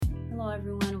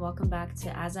everyone. Welcome back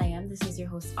to As I Am. This is your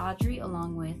host, Audrey,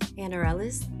 along with Anna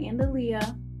Ellis and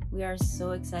Aaliyah. We are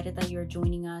so excited that you're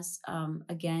joining us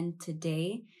again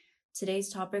today. Today's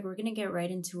topic, we're going to get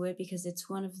right into it because it's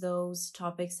one of those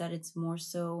topics that it's more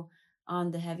so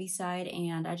on the heavy side.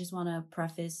 And I just want to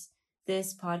preface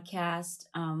this podcast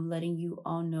letting you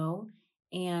all know.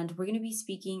 And we're going to be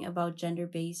speaking about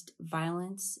gender-based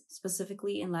violence,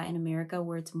 specifically in Latin America,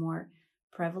 where it's more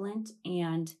prevalent.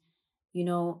 And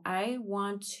I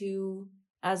want to,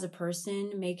 as a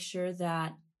person, make sure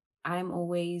that I'm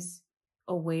always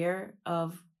aware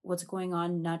of what's going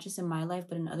on, not just in my life,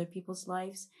 but in other people's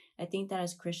lives. I think that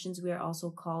as Christians, we are also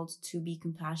called to be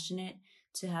compassionate,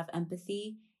 to have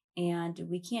empathy, and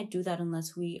we can't do that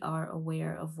unless we are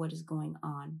aware of what is going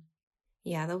on.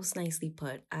 Yeah, that was nicely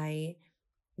put. I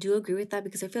do agree with that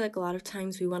because I feel like a lot of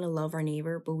times we want to love our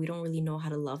neighbor, but we don't really know how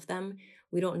to love them.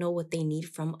 We don't know what they need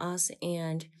from us.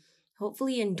 And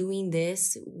hopefully in doing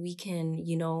this, we can,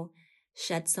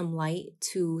 shed some light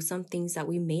to some things that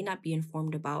we may not be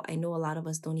informed about. I know a lot of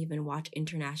us don't even watch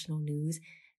international news,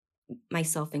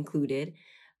 myself included,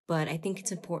 but I think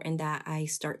it's important that I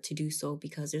start to do so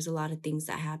because there's a lot of things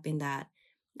that happen that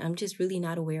I'm just really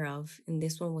not aware of. And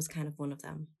this one was kind of one of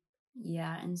them.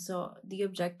 Yeah, and so the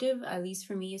objective, at least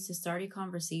for me, is to start a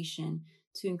conversation,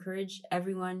 to encourage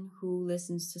everyone who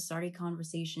listens to start a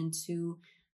conversation, to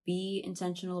be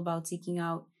intentional about seeking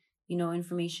out,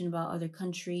 information about other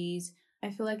countries.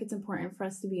 I feel like it's important for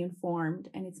us to be informed,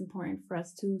 and it's important for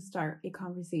us to start a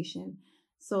conversation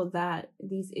so that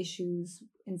these issues,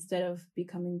 instead of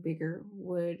becoming bigger,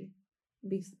 would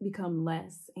become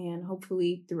less. And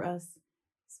hopefully through us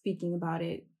speaking about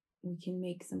it, we can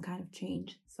make some kind of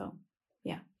change. So,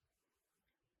 yeah.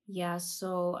 Yeah,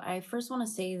 so I first want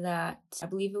to say that I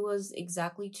believe it was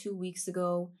exactly 2 weeks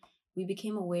ago, we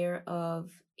became aware of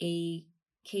a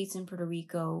case in Puerto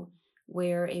Rico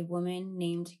where a woman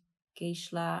named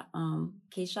Keishla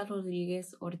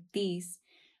Rodriguez Ortiz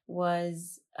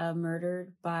was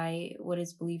murdered by what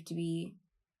is believed to be,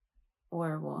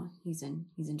 he's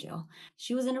in jail.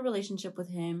 She was in a relationship with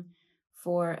him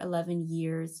for 11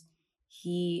 years.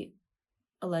 He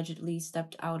allegedly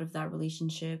stepped out of that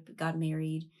relationship, got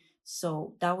married.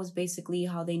 So that was basically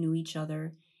how they knew each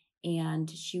other. And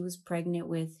she was pregnant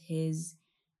with his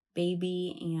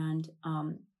baby, and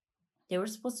they were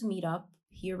supposed to meet up.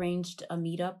 He arranged a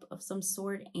meetup of some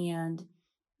sort. And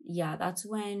yeah, that's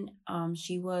when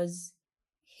she was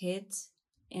hit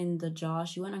in the jaw.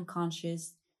 She went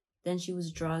unconscious. Then she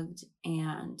was drugged,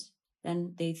 and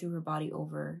then they threw her body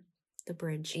over a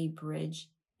bridge,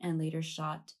 and later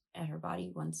shot at her body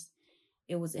once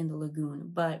it was in the lagoon.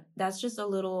 But that's just a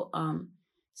little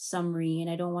summary,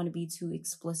 and I don't want to be too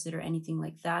explicit or anything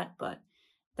like that, but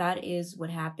that is what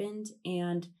happened.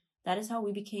 And that is how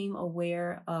we became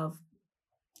aware of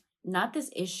not this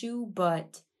issue,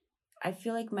 but I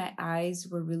feel like my eyes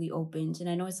were really opened. And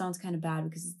I know it sounds kind of bad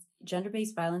because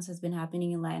gender-based violence has been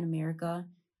happening in Latin America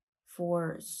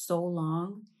for so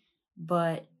long,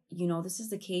 but this is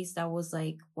the case that was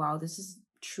like, wow, this is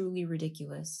truly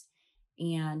ridiculous.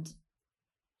 And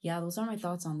yeah, those are my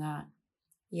thoughts on that.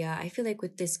 Yeah, I feel like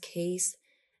with this case,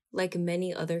 like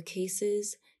many other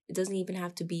cases, it doesn't even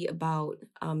have to be about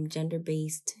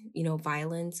gender-based,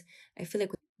 violence. I feel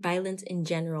like with violence in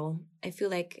general, I feel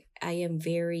like I am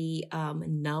very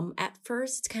numb at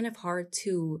first. It's kind of hard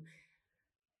to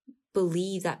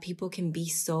believe that people can be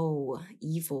so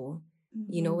evil.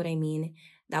 Mm-hmm. You know what I mean?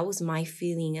 That was my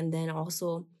feeling. And then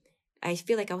also, I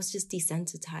feel like I was just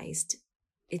desensitized.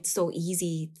 It's so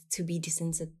easy to be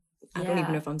desensitized. I don't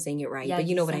even know if I'm saying it right, but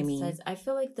you know what I mean. I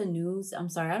feel like the news, I'm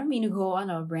sorry, I don't mean to go on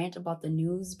a rant about the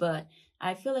news, but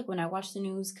I feel like when I watch the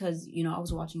news, because, I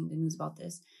was watching the news about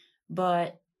this,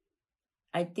 but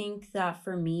I think that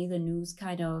for me, the news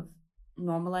kind of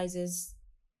normalizes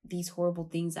these horrible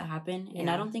things that happen. Yeah. And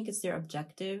I don't think it's their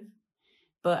objective,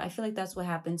 but I feel like that's what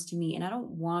happens to me. And I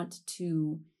don't want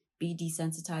to be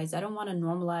desensitized. I don't want to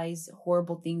normalize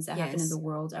horrible things that happen in the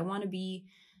world. I want to be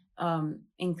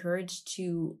encouraged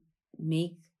to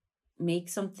make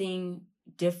something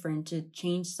different, to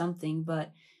change something.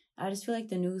 But I just feel like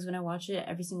the news, when I watch it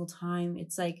every single time,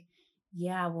 it's like,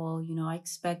 yeah, well, I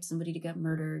expect somebody to get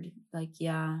murdered. Like,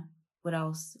 yeah, what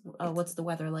else? What's the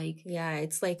weather like? Yeah,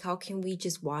 it's like, how can we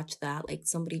just watch that? Like,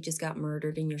 somebody just got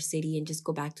murdered in your city and just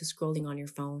go back to scrolling on your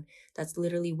phone. That's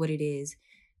literally what it is.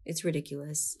 It's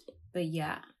ridiculous. But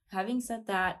yeah, having said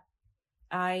that,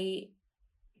 I'm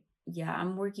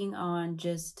working on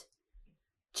just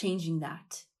changing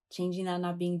that,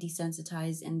 not being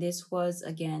desensitized. And this was,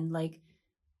 again, like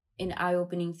an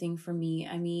eye-opening thing for me.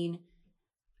 I mean,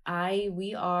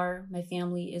 my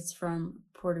family is from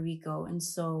Puerto Rico, and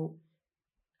so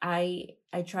I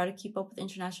try to keep up with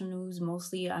international news.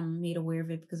 Mostly I'm made aware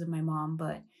of it because of my mom,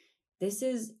 but it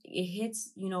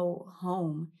hits,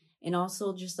 home, and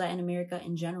also just Latin America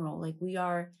in general. Like, we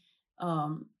are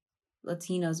um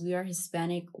Latinas, we are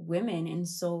Hispanic women, and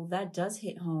so that does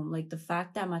hit home. Like, the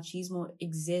fact that machismo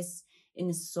exists and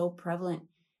is so prevalent.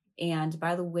 And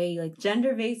by the way, like,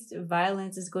 gender-based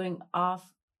violence is going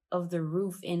off of the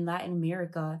roof in Latin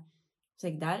America. It's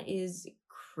like, that is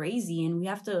crazy, and we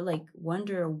have to like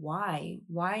wonder why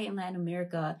in Latin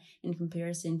America, in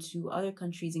comparison to other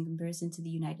countries, in comparison to the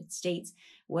United States,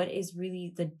 what is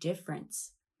really the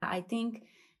difference? I think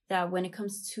that when it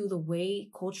comes to the way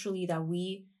culturally that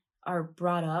we are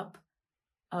brought up,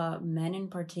 men in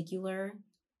particular,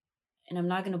 and I'm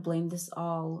not going to blame this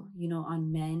all,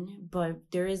 on men, but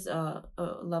there is a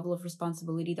level of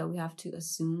responsibility that we have to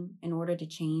assume in order to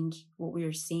change what we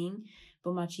are seeing.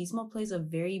 But machismo plays a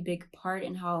very big part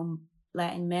in how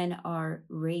Latin men are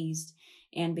raised.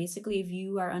 And basically, if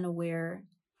you are unaware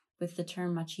with the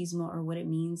term machismo or what it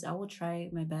means, I will try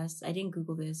my best. I didn't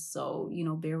Google this, so,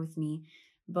 bear with me.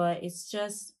 But it's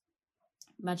just,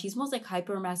 machismo is like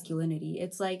hyper masculinity.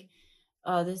 It's like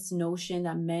this notion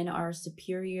that men are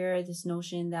superior, this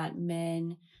notion that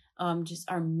men just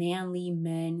are manly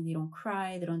men. They don't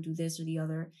cry, they don't do this or the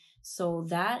other. So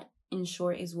that, in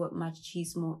short, is what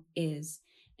machismo is.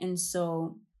 And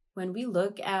so when we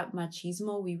look at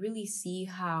machismo, we really see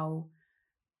how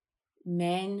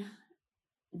men,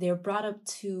 they're brought up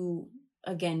to,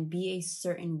 again, be a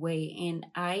certain way. And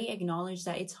I acknowledge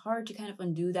that it's hard to kind of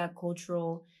undo that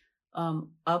cultural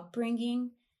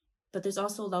upbringing, but there's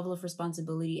also a level of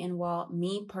responsibility. And while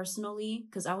me personally,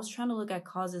 because I was trying to look at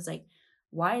causes, like,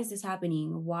 why is this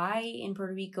happening? Why in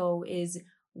Puerto Rico is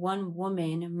one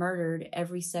woman murdered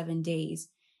every 7 days?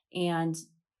 And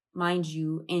mind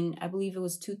you, in, I believe it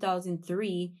was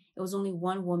 2003, it was only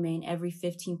one woman every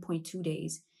 15.2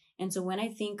 days. And so when I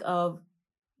think of,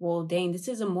 well, dang, this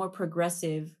is a more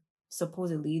progressive,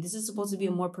 supposedly, this is supposed to be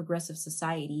a more progressive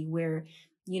society where,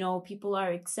 people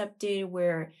are accepted,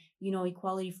 where,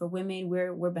 equality for women,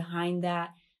 we're behind that.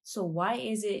 So why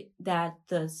is it that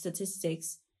the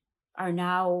statistics are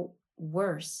now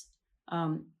worse?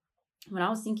 When I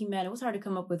was thinking, man, it was hard to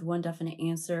come up with one definite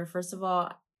answer. First of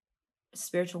all,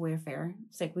 spiritual warfare.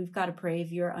 It's like, we've got to pray.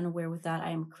 If you're unaware with that, I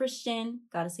am a Christian,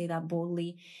 got to say that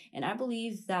boldly. And I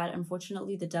believe that,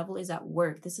 unfortunately, the devil is at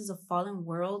work. This is a fallen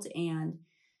world, and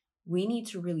we need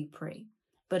to really pray.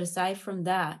 But aside from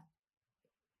that,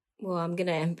 well, I'm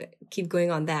gonna keep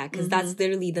going on that because that's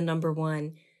literally the number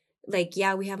one. Like,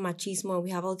 yeah, we have machismo,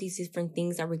 we have all these different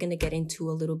things that we're gonna get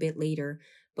into a little bit later.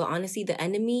 But honestly, the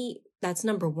enemy, that's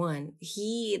number one.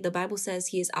 The Bible says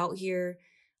he is out here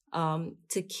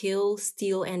to kill,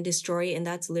 steal, and destroy, and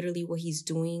that's literally what he's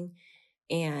doing.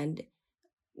 And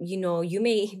you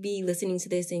may be listening to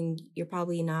this and you're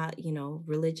probably not,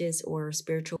 religious or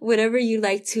spiritual, whatever you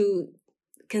like to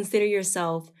consider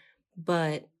yourself,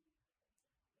 but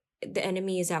the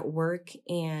enemy is at work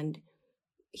and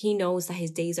he knows that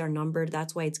his days are numbered.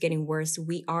 That's why it's getting worse.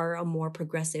 We are a more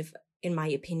progressive, in my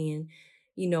opinion,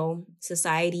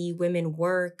 society. Women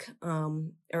work,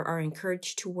 or are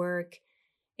encouraged to work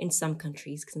in some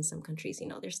countries, because in some countries,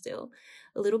 they're still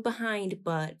a little behind,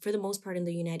 but for the most part in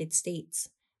the United States,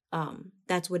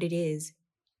 that's what it is.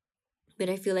 But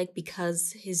I feel like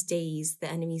because the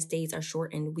enemy's days are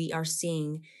shortened, we are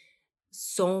seeing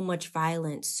so much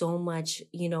violence, so much,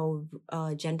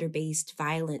 gender-based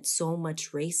violence, so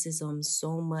much racism,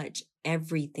 so much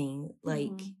everything.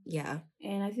 Like, yeah.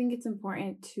 And I think it's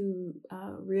important to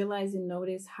realize and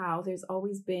notice how there's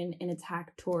always been an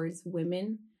attack towards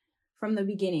women from the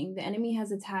beginning. The enemy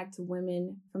has attacked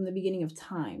women from the beginning of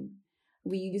time.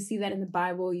 You see that in the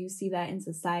Bible, you see that in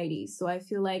society. So I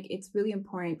feel like it's really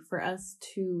important for us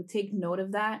to take note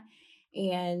of that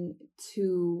and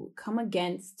to come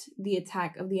against the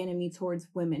attack of the enemy towards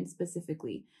women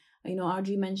specifically.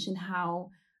 Audrey mentioned how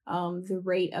the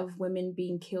rate of women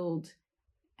being killed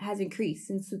has increased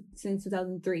since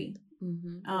 2003.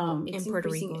 It's in Puerto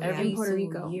increasing Rico, every in Puerto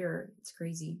single Rico. year. It's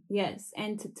crazy. Yes,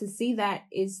 and to see that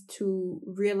is to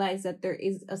realize that there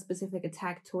is a specific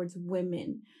attack towards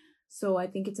women. So I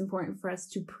think it's important for us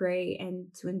to pray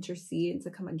and to intercede and to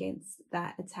come against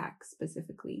that attack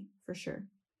specifically, for sure.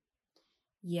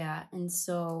 Yeah, and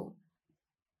so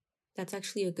that's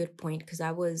actually a good point,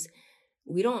 because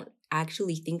we don't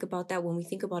actually think about that. When we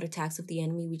think about attacks of the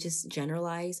enemy, we just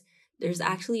generalize. There's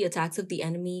actually attacks of the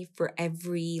enemy for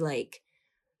every, like,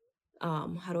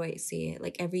 how do I say it?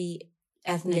 Like, every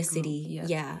ethnicity. Yeah.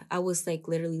 Yeah. I was like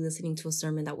literally listening to a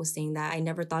sermon that was saying that. I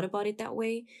never thought about it that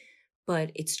way,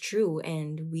 but it's true.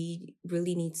 And we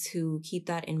really need to keep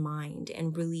that in mind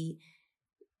and really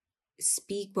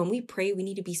speak. When we pray, we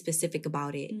need to be specific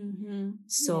about it.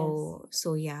 So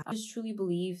yeah. I just truly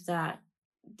believe that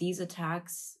these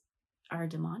attacks are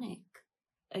demonic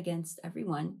against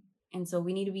everyone. And so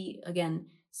we need to be, again,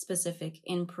 specific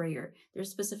in prayer. There's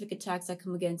specific attacks that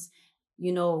come against,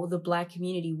 the Black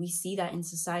community. We see that in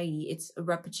society. It's a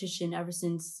repetition ever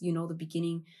since, the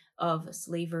beginning of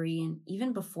slavery and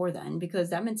even before then, because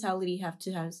that mentality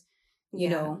has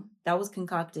that was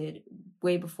concocted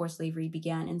way before slavery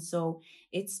began. And so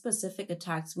it's specific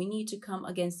attacks. We need to come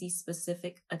against these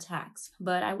specific attacks.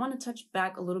 But I want to touch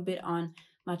back a little bit on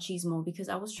machismo, because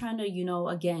I was trying to,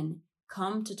 again,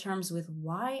 come to terms with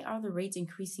why are the rates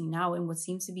increasing now in what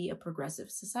seems to be a progressive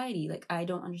society? Like, I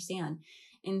don't understand.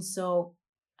 And so,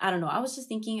 I don't know. I was just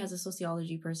thinking as a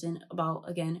sociology person about,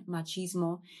 again,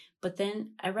 machismo. But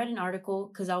then I read an article,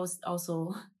 because I was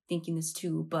also thinking this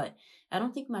too, but I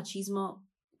don't think machismo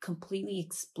completely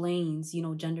explains,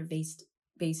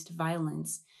 gender-based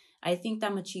violence. I think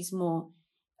that machismo,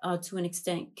 to an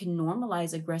extent, can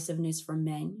normalize aggressiveness for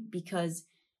men, because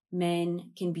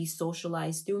men can be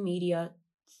socialized through media,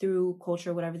 through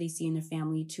culture, whatever they see in their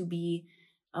family, to be,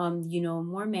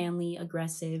 more manly,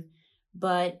 aggressive.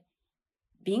 But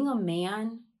being a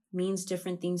man means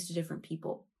different things to different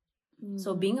people.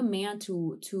 So being a man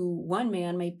to one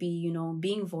man might be,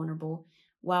 being vulnerable,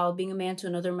 while being a man to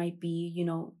another might be,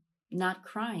 not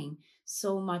crying.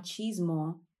 So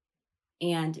machismo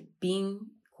and being,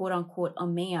 quote unquote, a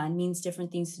man means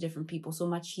different things to different people. So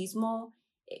machismo,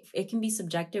 it can be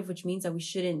subjective, which means that we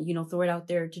shouldn't, throw it out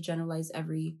there to generalize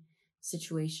every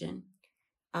situation.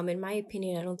 In my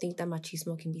opinion, I don't think that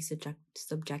machismo can be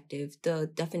subjective. The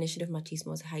definition of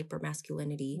machismo is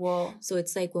hypermasculinity. Well, so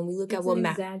it's like when we look at what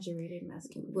exaggerated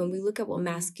masculinity. When we look at what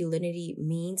masculinity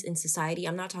means in society,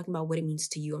 I'm not talking about what it means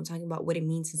to you. I'm talking about what it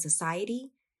means in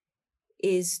society,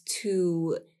 is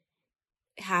to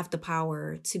have the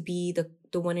power, to be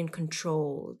the one in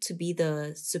control, to be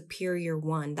the superior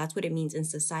one. That's what it means in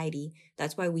society.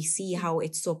 That's why we see how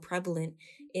it's so prevalent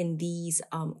in these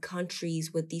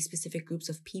countries with these specific groups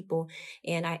of people.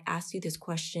 And I asked you this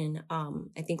question,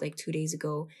 I think like 2 days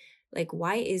ago, like,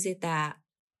 why is it that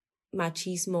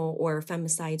machismo or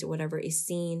femicides or whatever is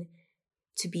seen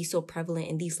to be so prevalent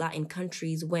in these Latin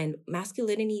countries when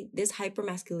masculinity, this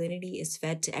hypermasculinity, is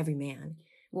fed to every man?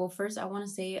 Well, first, I want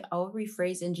to say, I'll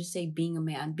rephrase and just say being a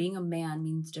man. Being a man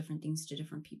means different things to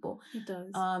different people. It does.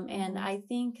 And I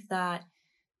think that,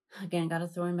 again, got to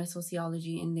throw in my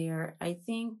sociology in there. I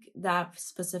think that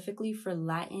specifically for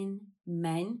Latin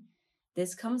men,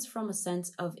 this comes from a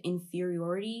sense of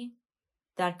inferiority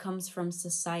that comes from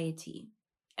society,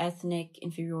 ethnic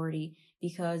inferiority,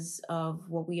 because of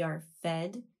what we are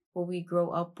fed, what we grow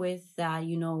up with, that,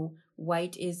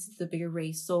 white is the bigger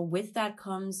race. So with that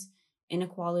comes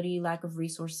inequality, lack of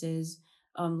resources,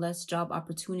 less job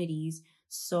opportunities.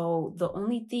 So the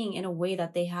only thing in a way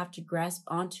that they have to grasp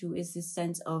onto is this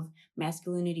sense of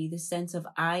masculinity, this sense of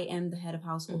I am the head of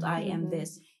household, I am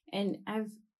this. And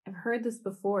I've heard this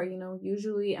before,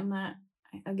 usually I'm not,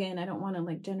 again, I don't want to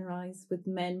like generalize with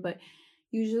men, but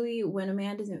usually when a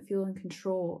man doesn't feel in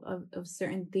control of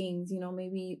certain things,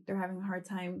 maybe they're having a hard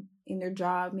time in their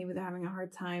job, maybe they're having a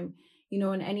hard time,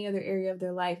 in any other area of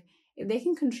their life, if they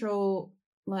can control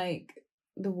like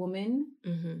the woman,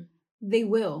 they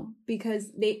will,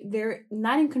 because they're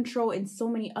not in control in so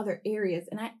many other areas.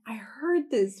 And I heard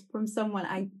this from someone.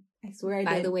 I swear I did.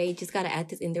 By the way, just gotta add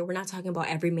this in there. We're not talking about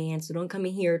every man, so don't come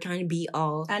in here trying to be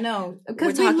all. I know,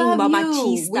 we're talking about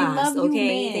machistas. We love you,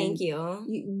 okay, man. Thank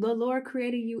you. The Lord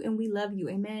created you, and we love you,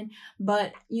 amen.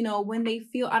 But when they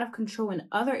feel out of control in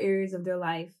other areas of their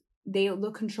life,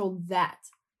 they'll control that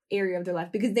area of their life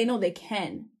because they know they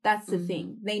can. That's the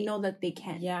thing. They know that they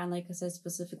can. Yeah, and like I said,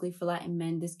 specifically for Latin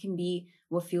men, this can be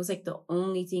what feels like the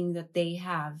only thing that they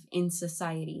have in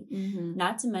society.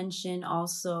 Not to mention,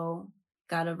 also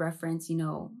gotta reference,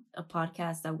 a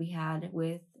podcast that we had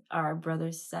with our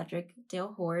brother Cedric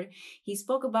Dale Horde. He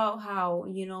spoke about how,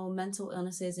 mental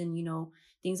illnesses and,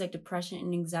 things like depression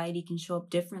and anxiety can show up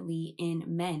differently in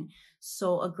men.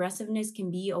 So aggressiveness can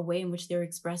be a way in which they're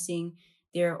expressing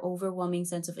their overwhelming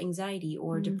sense of anxiety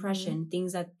or depression,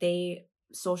 things that they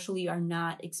socially are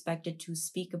not expected to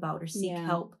speak about or seek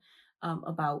help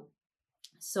about.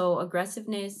 So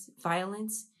aggressiveness,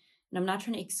 violence, and I'm not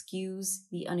trying to excuse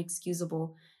the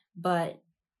unexcusable, but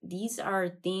these are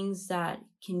things that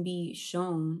can be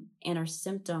shown and are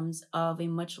symptoms of a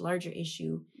much larger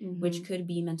issue, which could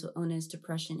be mental illness,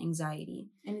 depression, anxiety.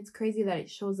 And it's crazy that it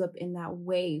shows up in that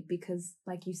way because,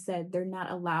 like you said, they're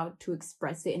not allowed to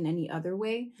express it in any other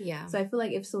way. Yeah. So I feel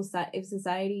like if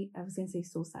society, I was going to say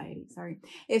society, sorry.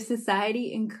 If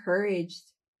society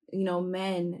encouraged,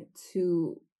 men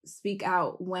to speak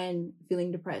out when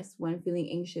feeling depressed, when feeling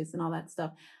anxious and all that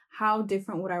stuff, how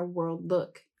different would our world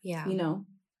look? Yeah.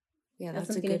 Yeah,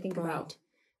 that's something a good to think point.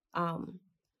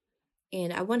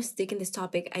 And I want to stick in this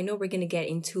topic. I know we're going to get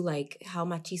into like how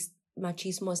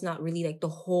machismo is not really like the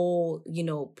whole,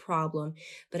 problem,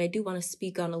 but I do want to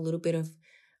speak on a little bit of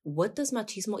what does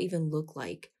machismo even look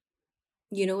like?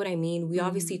 You know what I mean? We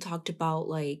obviously talked about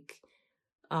like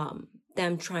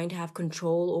them trying to have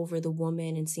control over the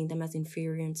woman and seeing them as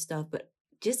inferior and stuff, but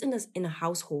just in a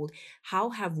household, how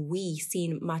have we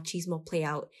seen machismo play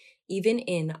out even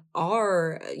in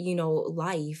our,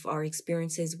 life, our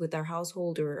experiences with our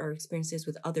household or our experiences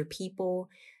with other people,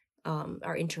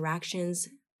 our interactions?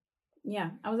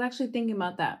 Yeah, I was actually thinking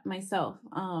about that myself.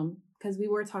 Because we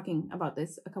were talking about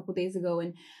this a couple days ago,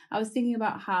 and I was thinking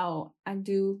about how I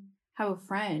do have a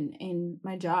friend in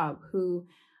my job who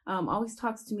always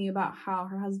talks to me about how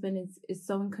her husband is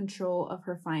so in control of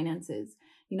her finances.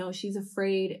 She's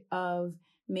afraid of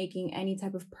making any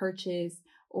type of purchase,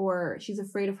 or she's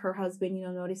afraid of her husband,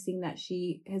 noticing that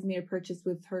she has made a purchase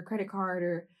with her credit card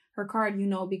or her card,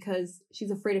 because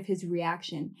she's afraid of his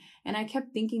reaction. And I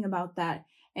kept thinking about that.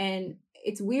 And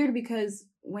it's weird because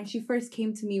when she first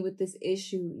came to me with this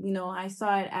issue, I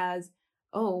saw it as,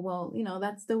 oh, well,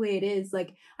 that's the way it is.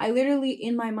 Like, I literally,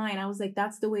 in my mind, I was like,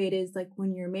 that's the way it is. Like,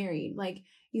 when you're married, like,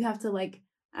 you have to, like,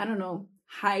 I don't know,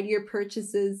 hide your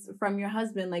purchases from your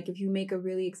husband. Like, if you make a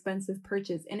really expensive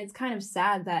purchase. And it's kind of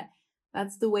sad that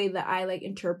that's the way that I like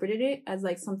interpreted it, as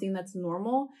like something that's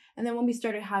normal. And then when we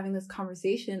started having this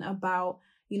conversation about,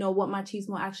 what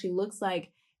machismo actually looks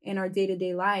like in our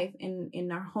day-to-day life, in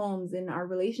our homes, in our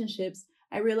relationships,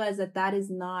 I realized that that's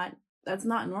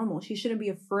not normal. She shouldn't be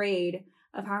afraid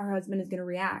of how her husband is going to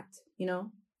react,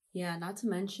 Yeah, not to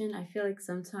mention, I feel like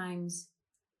sometimes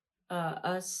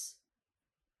us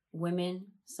women,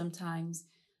 sometimes,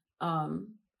 I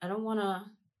don't want to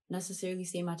necessarily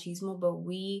say machismo, but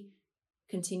we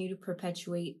continue to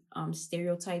perpetuate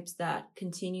stereotypes that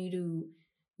continue to,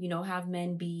 have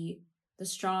men be the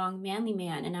strong, manly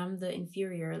man, and I'm the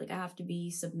inferior. Like, I have to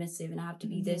be submissive and I have to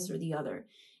be this or the other.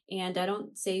 And I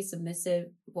don't say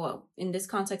submissive. Well, in this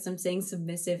context, I'm saying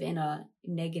submissive in a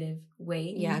negative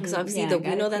way. Yeah, because obviously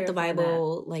we know that the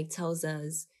Bible like tells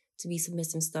us to be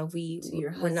submissive and stuff. To your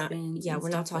husband. We're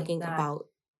not talking about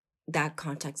that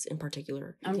context in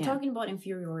particular. I'm talking about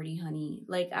inferiority, honey.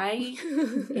 Like,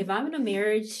 if I'm in a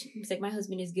marriage, it's like my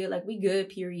husband is good. Like, we good,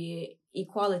 period.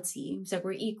 Equality. It's like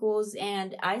we're equals,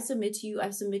 and I submit to you. I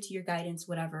submit to your guidance,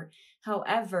 whatever.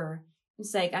 However,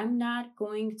 it's like I'm not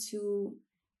going to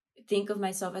think of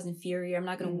myself as inferior. I'm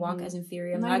not going to walk as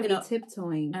inferior. I'm not going to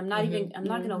tiptoeing. I'm not even. I'm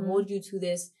not going to hold you to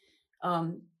this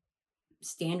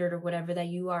standard or whatever, that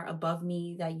you are above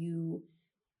me, that you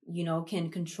can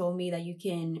control me, that you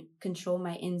can control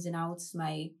my ins and outs,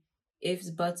 my ifs,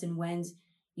 buts, and whens.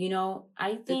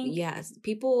 I think yes,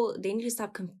 people, they need to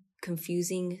stop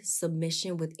confusing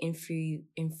submission with inferiority.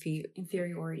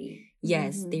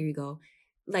 Yes, there you go.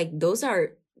 Like, those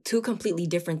are two completely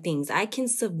different things. I can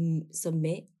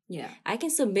submit. Yeah. I can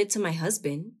submit to my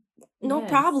husband. No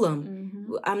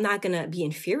problem. I'm not going to be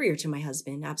inferior to my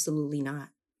husband. Absolutely not.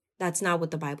 That's not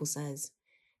what the Bible says.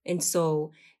 And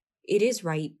so it is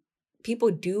right.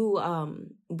 People do,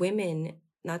 women,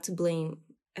 not to blame.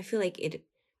 I feel like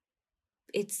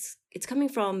it's coming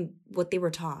from what they were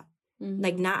taught.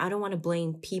 Like, I don't want to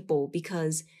blame people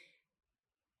because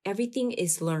everything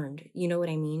is learned. You know what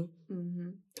I mean?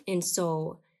 And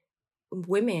so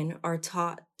women are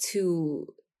taught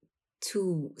to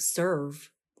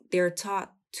serve. They're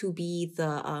taught to be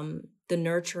the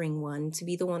nurturing one, to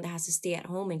be the one that has to stay at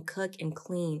home and cook and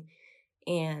clean.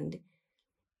 And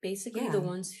basically the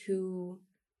ones who,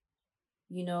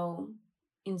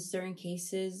 in certain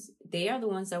cases, they are the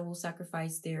ones that will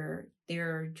sacrifice their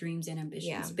dreams and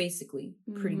ambitions, basically,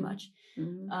 pretty much.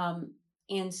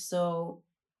 And so,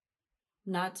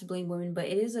 not to blame women, but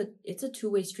it's a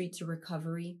two-way street to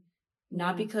recovery,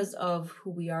 not because of who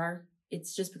we are.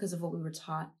 It's just because of what we were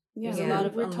taught. Yeah, there's a lot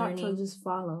of we're taught to just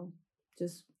follow,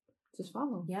 just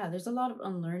follow. Yeah, there's a lot of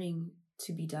unlearning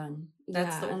to be done.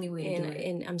 That's the only way to do it.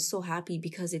 And I'm so happy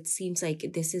because it seems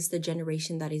like this is the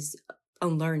generation that is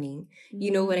unlearning.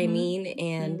 You know what I mean?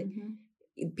 And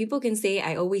people can say,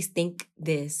 I always think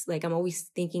this, like I'm always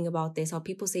thinking about this, how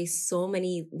people say so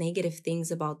many negative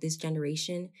things about this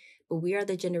generation, but we are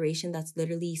the generation that's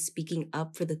literally speaking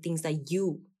up for the things that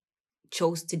you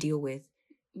chose to deal with,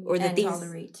 or the and things,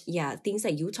 tolerate. yeah, things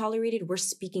that you tolerated, we're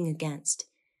speaking against.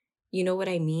 You know what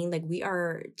I mean? Like, we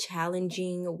are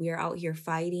challenging, we are out here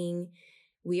fighting,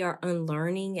 we are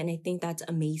unlearning, and I think that's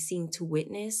amazing to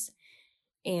witness.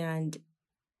 And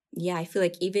yeah, I feel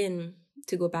like, even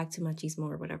to go back to machismo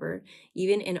or whatever,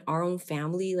 even in our own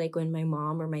family, like when my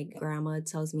mom or my grandma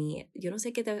tells me, yo no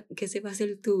sé qué se va a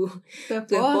hacer Tu tu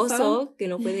esposo. esposo, que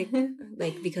no puede,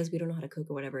 like, because we don't know how to cook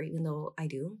or whatever, even though I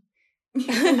do.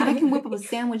 I can whip up a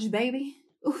sandwich, baby.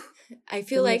 Oof. I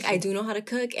feel like I Delicious. do know how to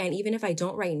cook, and even if I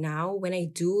don't right now, when I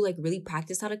do like really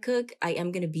practice how to cook, I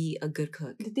am gonna be a good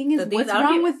cook. The thing is, The thing is, what's I don't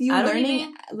wrong even- with you I don't learning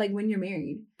even- like when you're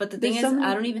married? But the thing There's is, so many-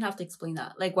 I don't even have to explain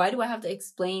that. Like, why do I have to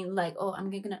explain? Like, oh,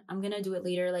 I'm gonna do it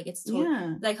later. Like, it's totally,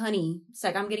 Yeah. like, honey, it's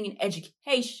like I'm getting an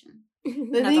education. The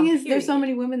That's thing on is, there's so period.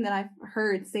 many women that I've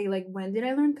heard say, like, when did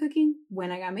I learn cooking?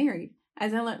 When I got married.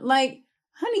 As I learned, like,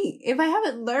 honey, if I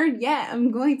haven't learned yet,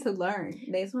 I'm going to learn.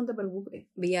 De eso no te preocupes.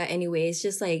 But yeah, anyway, it's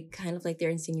just like kind of like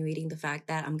they're insinuating the fact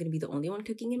that I'm gonna be the only one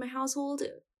cooking in my household.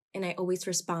 And I always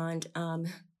respond,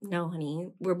 no,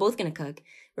 honey, we're both gonna cook.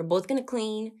 We're both gonna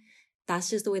clean. That's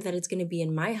just the way that it's gonna be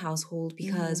in my household,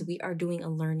 because we are doing a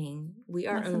learning. We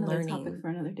are That's another unlearning. topic for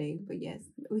another day. But yes,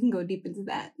 we can go deep into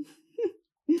that.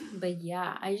 But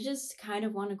yeah, I just kind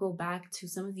of want to go back to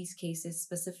some of these cases,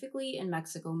 specifically in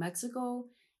Mexico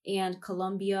and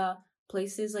Colombia,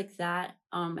 places like that,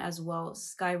 as well,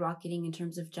 skyrocketing in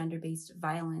terms of gender-based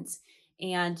violence.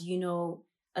 And, you know,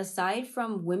 aside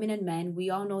from women and men, we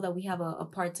all know that we have a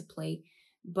part to play.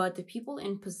 But the people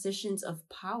in positions of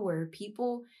power,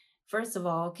 people, first of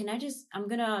all, I'm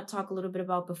going to talk a little bit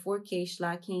about, before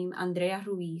Keishla came, Andrea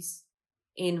Ruiz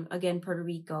in, again, Puerto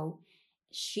Rico.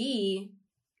 She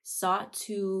sought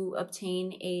to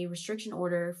obtain a restriction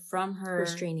order from her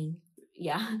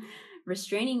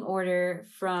restraining order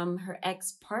from her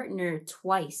ex-partner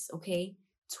twice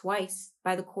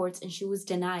by the courts, and she was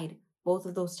denied both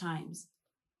of those times,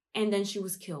 and then she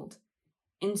was killed.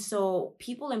 And so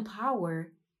people in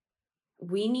power,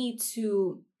 we need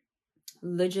to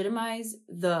legitimize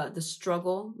the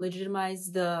struggle,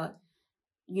 legitimize the,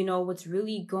 you know, what's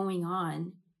really going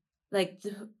on. Like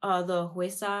the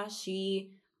jueza,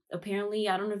 she apparently,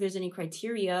 I don't know if there's any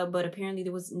criteria, but apparently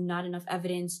there was not enough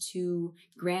evidence to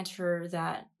grant her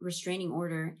that restraining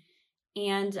order.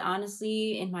 And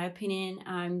honestly, in my opinion,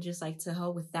 I'm just like, to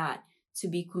hell with that, to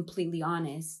be completely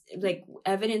honest. Like,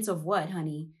 evidence of what,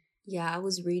 honey? Yeah, I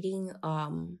was reading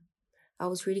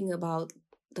about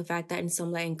the fact that in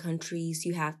some Latin countries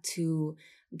you have to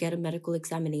get a medical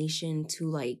examination to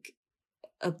like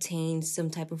obtain some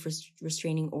type of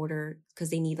restraining order, because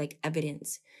they need like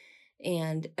evidence.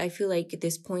 And I feel like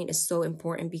this point is so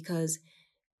important, because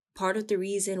part of the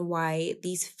reason why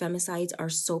these femicides are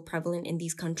so prevalent in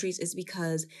these countries is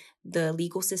because the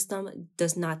legal system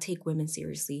does not take women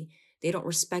seriously. They don't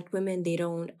respect women. They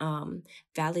don't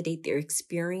validate their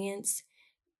experience.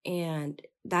 And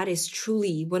that is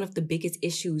truly one of the biggest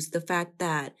issues. The fact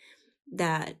that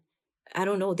I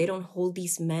don't know, they don't hold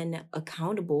these men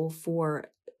accountable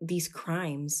for these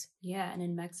crimes. Yeah, and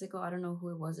in Mexico, I don't know who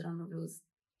it was. I don't know if it was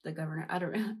the governor. I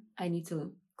don't know. I need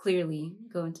to clearly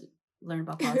go into learn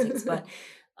about politics, but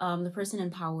the person in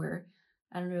power,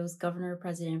 I don't know if it was governor or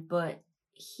president, but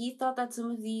he thought that some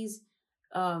of these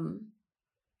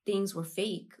things were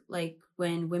fake. Like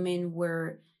when women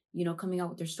were, you know, coming out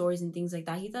with their stories and things like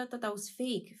that, he thought that was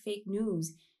fake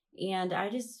news. And I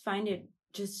just find it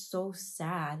just so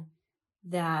sad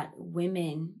that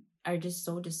women are just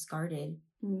so discarded.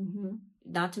 Mm-hmm.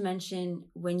 Not to mention,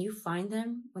 when you find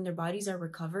them, when their bodies are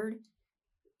recovered,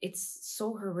 it's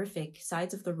so horrific.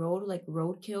 Sides of the road, like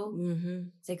roadkill. Mm-hmm.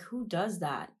 It's like, who does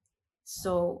that?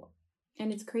 So,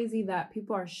 and it's crazy that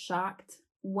people are shocked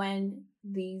when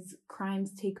these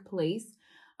crimes take place.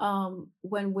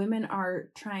 When women are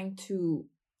trying to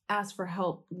ask for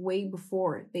help way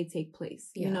before they take place.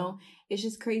 Yeah. You know, it's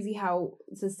just crazy how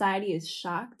society is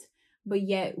shocked, but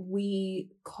yet we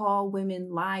call women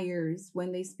liars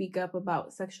when they speak up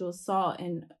about sexual assault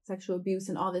and sexual abuse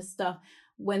and all this stuff.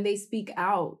 When they speak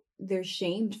out, they're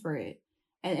shamed for it.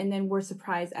 And then we're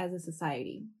surprised as a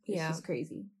society. It's just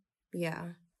crazy. Yeah.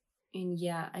 And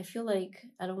yeah, I feel like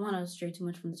I don't want to stray too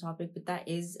much from the topic, but that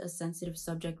is a sensitive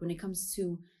subject when it comes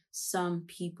to some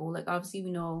people. Like, obviously,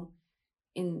 we know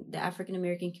in the African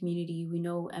American community, we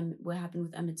know what happened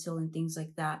with Emmett Till and things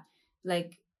like that.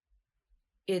 Like,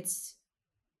 it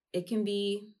can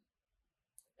be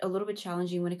a little bit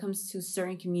challenging when it comes to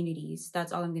certain communities.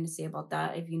 That's all I'm going to say about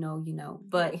that. If you know, you know.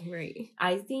 But right.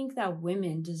 I think that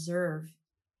women deserve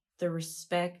the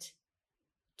respect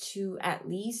to at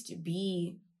least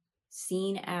be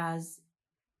seen as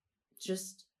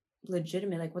just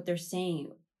legitimate. Like what they're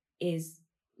saying is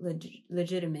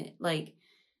legitimate. Like,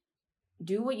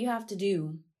 do what you have to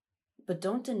do, but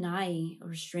don't deny a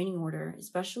restraining order.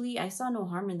 Especially, I saw no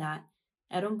harm in that.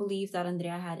 I don't believe that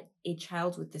Andrea had a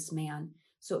child with this man,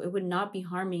 so it would not be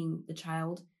harming the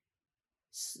child.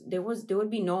 There would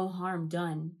be no harm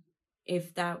done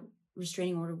if that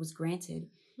restraining order was granted.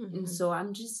 And so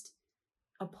I'm just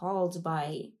appalled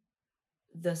by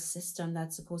the system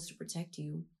that's supposed to protect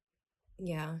you.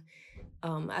 Yeah.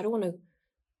 I don't want to,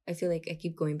 I feel like I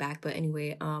keep going back, but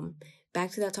anyway,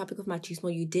 back to that topic of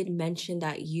machismo, you did mention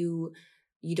that you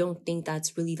don't think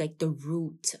that's really like the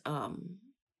root.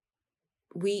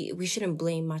 We shouldn't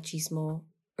blame machismo,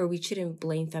 or we shouldn't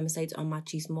blame femicides on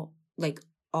machismo like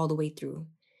all the way through,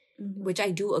 which I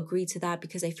do agree to that,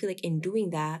 because I feel like in doing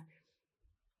that,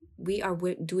 we are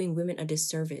doing women a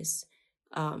disservice.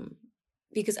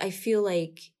 Because I feel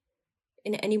like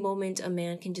in any moment a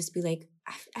man can just be like,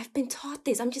 I've been taught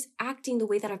this. I'm just acting the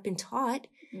way that I've been taught.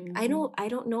 I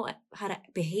don't know how to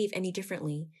behave any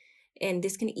differently. And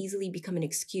this can easily become an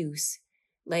excuse.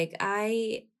 Like,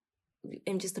 I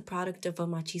am just a product of a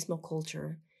machismo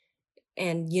culture.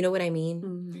 And you know what I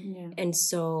mean? Yeah. And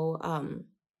so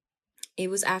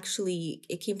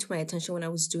it came to my attention when I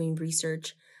was doing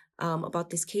research about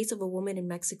this case of a woman in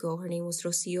Mexico. Her name was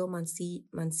Rocio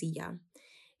Mancilla.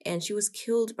 And she was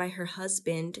killed by her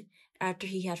husband after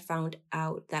he had found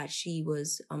out that she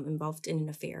was involved in an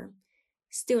affair.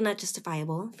 Still not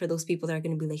justifiable for those people that are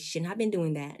going to be like, she shouldn't have been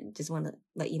doing that. Just want to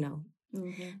let you know.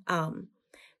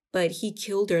 But he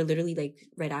killed her literally like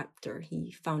right after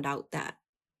he found out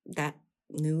that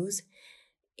news.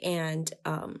 And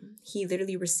he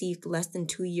literally received less than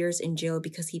 2 years in jail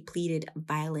because he pleaded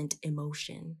violent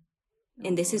emotion.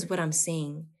 And this is what I'm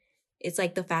saying. It's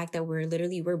like the fact that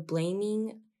we're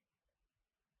blaming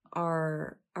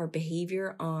our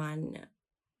behavior on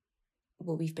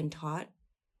what we've been taught.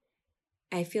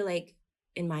 I feel like,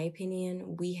 in my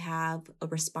opinion, we have a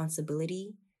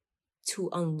responsibility to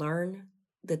unlearn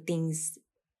the things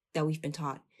that we've been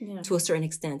taught to a certain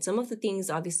extent. Some of the things,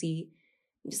 obviously,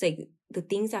 just like the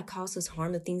things that cause us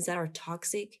harm, the things that are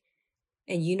toxic,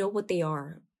 and you know what they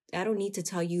are. I don't need to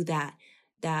tell you that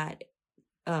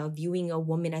viewing a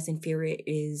woman as inferior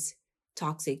is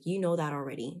toxic. You know that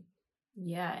already.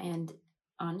 Yeah, and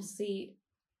honestly,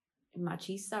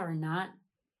 machista or not,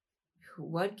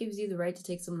 what gives you the right to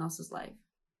take someone else's life?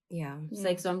 Yeah. It's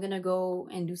like, so I'm going to go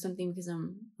and do something because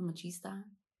I'm a machista.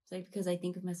 It's like, because I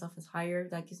think of myself as higher,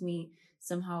 that gives me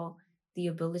somehow the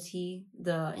ability,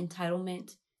 the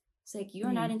entitlement. It's like, you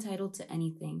are not entitled to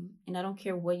anything. And I don't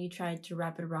care what you try to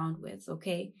wrap it around with,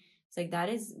 okay? It's like, that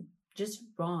is just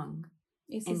wrong.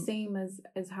 It's the same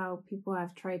as how people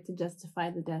have tried to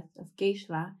justify the death of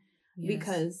Geishla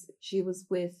because she was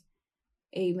with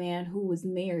a man who was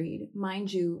married.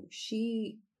 Mind you,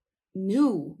 she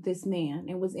knew this man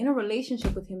and was in a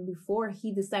relationship with him before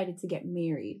he decided to get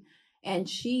married. And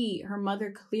her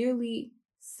mother clearly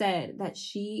said that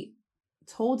she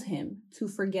told him to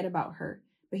forget about her.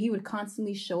 But he would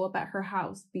constantly show up at her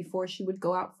house before she would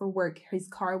go out for work. His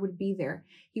car would be there.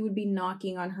 He would be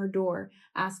knocking on her door,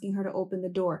 asking her to open the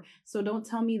door. So don't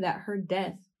tell me that her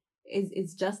death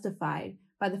is justified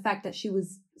by the fact that she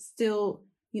was still,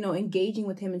 engaging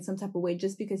with him in some type of way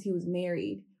just because he was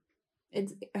married.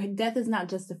 Her death is not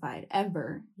justified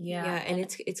ever. Yeah, and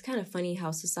it's kind of funny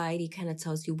how society kind of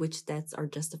tells you which deaths are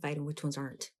justified and which ones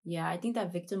aren't. Yeah, I think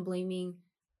that victim blaming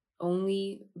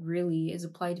only really is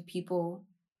applied to people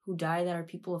who die that are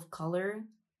people of color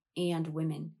and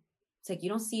women. It's like, you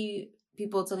don't see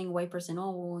people telling a white person,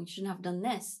 oh, well, you shouldn't have done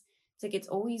this. It's like, it's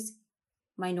always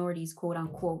minorities, quote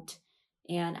unquote.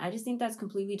 And I just think that's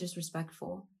completely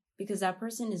disrespectful because that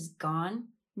person is gone.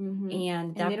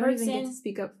 And that they don't even get to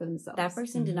speak up for themselves. That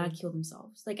person did not kill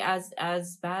themselves. Like,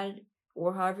 as bad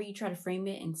or however you try to frame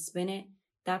it and spin it,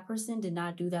 that person did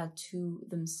not do that to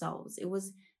themselves. It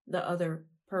was the other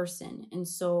person. And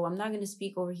so I'm not going to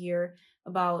speak over here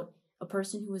about a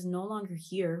person who is no longer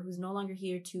here, who's no longer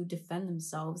here to defend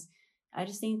themselves. I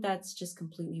just think that's just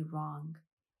completely wrong.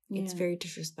 It's very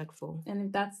disrespectful. And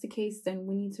if that's the case, then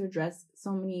we need to address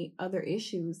so many other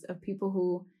issues of people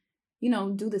who,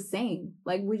 do the same.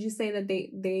 Like, would you say that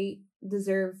they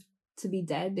deserve to be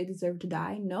dead? They deserve to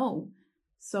die? No.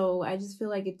 So I just feel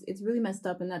like it's really messed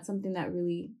up. And that's something that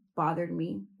really bothered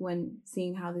me when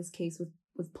seeing how this case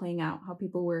was playing out, how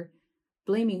people were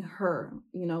blaming her,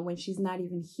 when she's not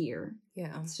even here.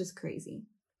 Yeah. It's just crazy.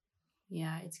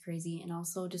 Yeah, it's crazy. And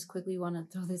also, just quickly want to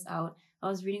throw this out. I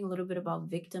was reading a little bit about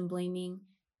victim blaming,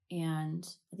 and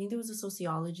I think there was a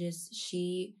sociologist.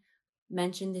 She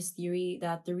mentioned this theory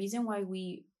that the reason why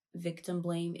we victim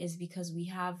blame is because we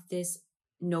have this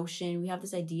notion, we have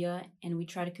this idea, and we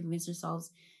try to convince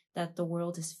ourselves that the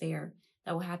world is fair,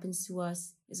 that what happens to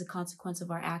us is a consequence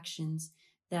of our actions,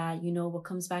 that, what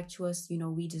comes back to us,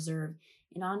 we deserve.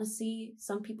 And honestly,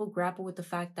 some people grapple with the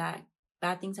fact that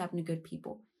bad things happen to good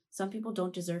people. Some people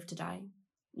don't deserve to die.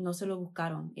 No se lo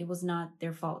buscaron. It was not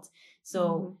their fault.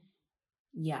 So,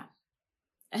 yeah.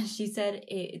 And she said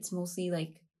it's mostly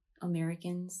like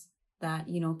Americans that,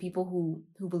 people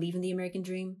who believe in the American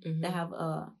dream, that have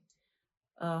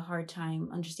a hard time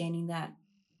understanding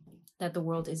that the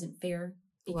world isn't fair.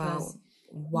 Because,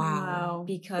 Wow.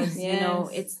 Because, Yes.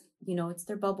 it's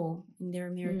their bubble, and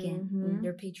they're American, and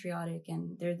they're patriotic,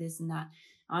 and they're this and that.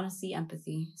 Honestly,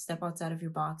 empathy. Step outside of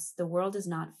your box. The world is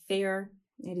not fair.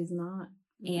 It is not.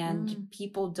 And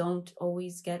people don't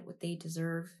always get what they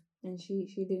deserve. And she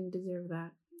didn't deserve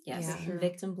that. Yes. Yeah. Sure.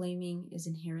 Victim blaming is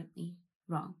inherently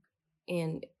wrong.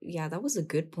 And yeah, that was a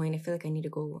good point. I feel like I need to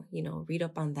go, read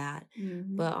up on that.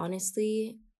 But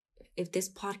honestly, if this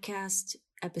podcast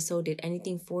episode did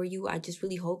anything for you, I just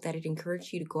really hope that it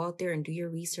encouraged you to go out there and do your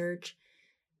research.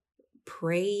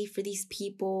 Pray for these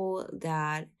people,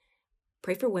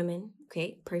 pray for women,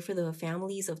 okay? Pray for the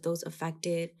families of those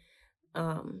affected.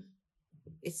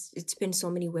 It's been so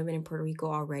many women in Puerto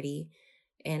Rico already,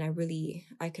 and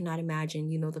I cannot imagine,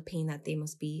 the pain that they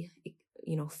must be,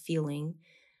 feeling.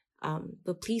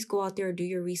 But please go out there, do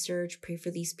your research, pray for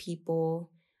these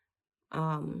people.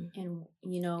 And,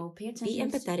 pay attention. Be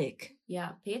empathetic.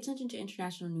 Pay attention to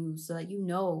international news so that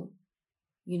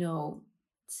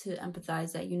to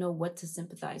empathize, that what to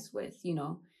sympathize with,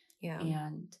 Yeah.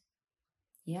 And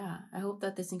I hope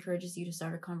that this encourages you to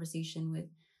start a conversation with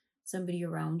somebody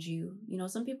around you.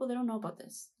 Some people, they don't know about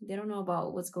this. They don't know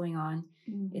about what's going on.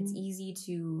 It's easy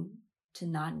to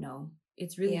not know.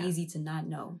 It's really easy to not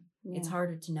know. Yeah. It's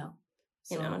harder to know.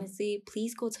 So, And honestly,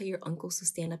 please go tell your uncles to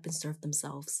stand up and serve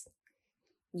themselves.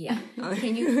 yeah.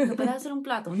 Can you ¿me puedes hacer un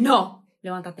plato? No.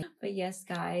 Levántate. But yes,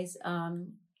 guys,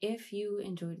 if you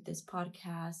enjoyed this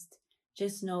podcast,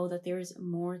 just know that there's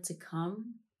more to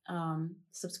come.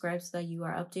 Subscribe so that you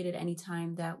are updated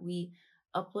anytime that we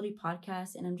upload a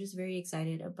podcast. And I'm just very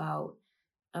excited about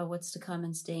what's to come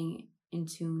and staying in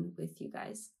tune with you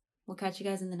guys. We'll catch you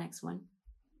guys in the next one.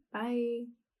 Bye.